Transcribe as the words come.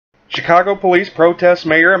Chicago police protest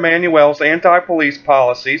Mayor Emanuel's anti-police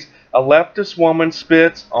policies. A leftist woman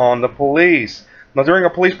spits on the police. Now, during a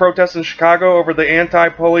police protest in Chicago over the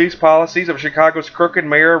anti-police policies of Chicago's crooked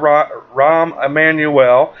Mayor Rahm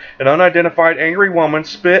Emanuel, an unidentified angry woman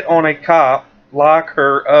spit on a cop, lock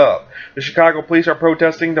her up. The Chicago police are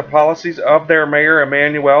protesting the policies of their mayor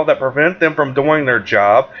Emanuel that prevent them from doing their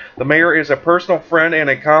job. The mayor is a personal friend and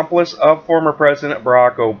accomplice of former President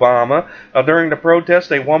Barack Obama. During the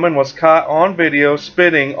protest, a woman was caught on video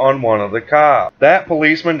spitting on one of the cops. That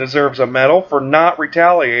policeman deserves a medal for not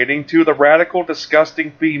retaliating to the radical,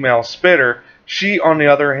 disgusting female spitter. She, on the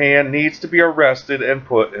other hand, needs to be arrested and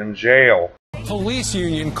put in jail. Police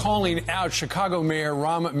union calling out Chicago Mayor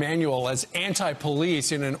Rahm Emanuel as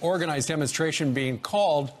anti-police in an organized demonstration being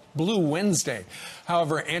called Blue Wednesday.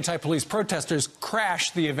 However, anti-police protesters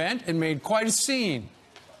crashed the event and made quite a scene.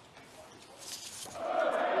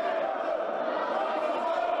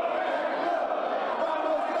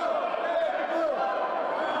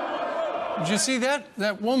 Did you see that?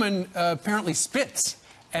 That woman apparently spits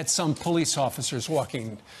at some police officers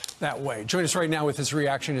walking that way. Join us right now with his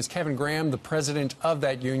reaction is Kevin Graham, the president of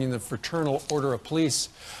that union, the Fraternal Order of Police,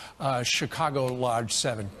 Chicago Lodge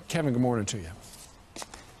 7. Kevin, good morning to you.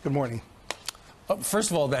 Good morning.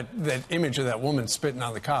 First of all, that image of that woman spitting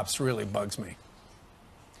on the cops really bugs me.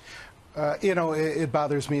 You know, it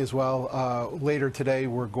bothers me as well. Later today,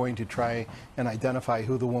 we're going to try and identify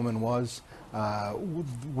who the woman was.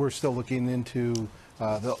 We're still looking into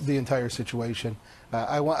the entire situation.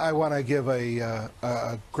 I want to give a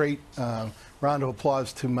great round of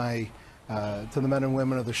applause to the men and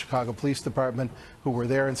women of the Chicago Police Department who were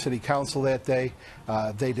there in City Council that day.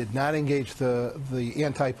 They did not engage the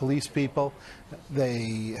anti-police people.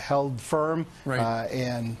 They held firm, right,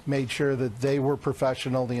 and made sure that they were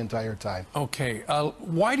professional the entire time. Okay.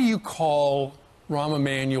 Why do you call Rahm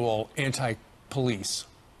Emanuel anti-police?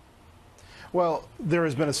 Well, there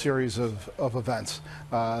has been a series of events.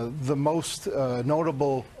 The most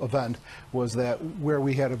notable event was that where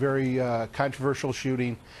we had a very controversial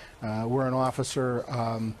shooting where an officer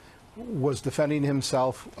was defending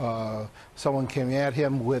himself. Someone came at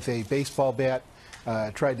him with a baseball bat,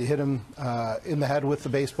 tried to hit him in the head with the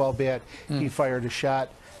baseball bat. He fired a shot,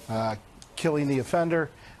 killing the offender.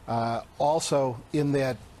 Also in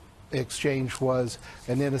that exchange was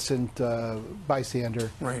an innocent bystander,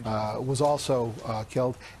 right, was also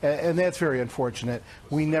killed, and that's very unfortunate.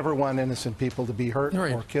 We never want innocent people to be hurt,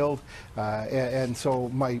 right, or killed, and so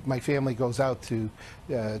my family goes out to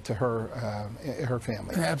her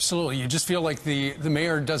family. Absolutely. You just feel like the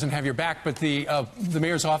mayor doesn't have your back, but the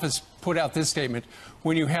mayor's office put out this statement: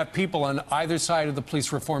 when you have people on either side of the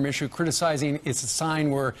police reform issue criticizing, it's a sign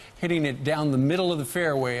we're hitting it down the middle of the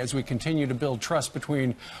fairway as we continue to build trust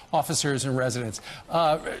between officers and residents.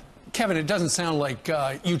 Kevin, it doesn't sound like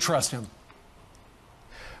you trust him.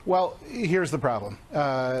 Well, here's the problem.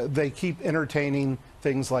 They keep entertaining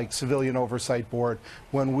things like Civilian Oversight Board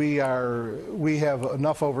when we have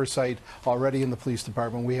enough oversight already in the police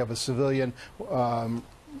department. We have a civilian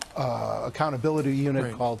accountability unit,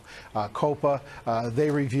 right, called COPA. They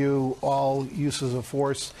review all uses of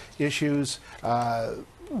force issues.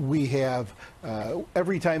 We have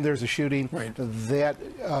every time there's a shooting, right, that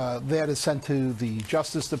is sent to the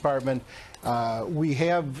Justice Department. We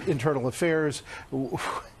have internal affairs.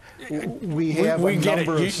 We have a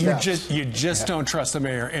number of steps. You just don't trust the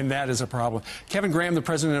mayor, and that is a problem. Kevin Graham, the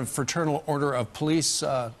president of Fraternal Order of Police,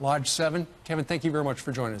 Lodge 7. Kevin, thank you very much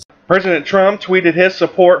for joining us. President Trump tweeted his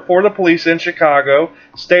support for the police in Chicago,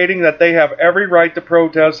 stating that they have every right to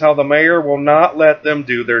protest how the mayor will not let them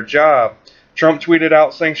do their job. Trump tweeted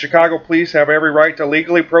out saying Chicago police have every right to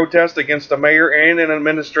legally protest against the mayor and an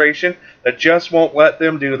administration that just won't let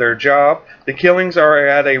them do their job. The killings are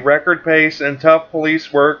at a record pace, and tough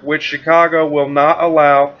police work, which Chicago will not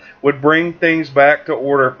allow, would bring things back to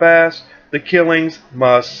order fast. The killings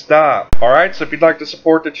must stop. Alright, so if you'd like to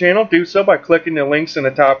support the channel, do so by clicking the links in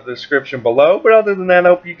the top of the description below. But other than that, I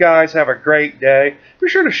hope you guys have a great day. Be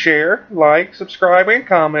sure to share, like, subscribe, and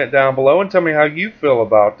comment down below and tell me how you feel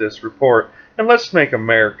about this report. And let's make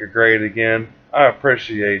America great again. I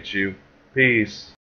appreciate you. Peace.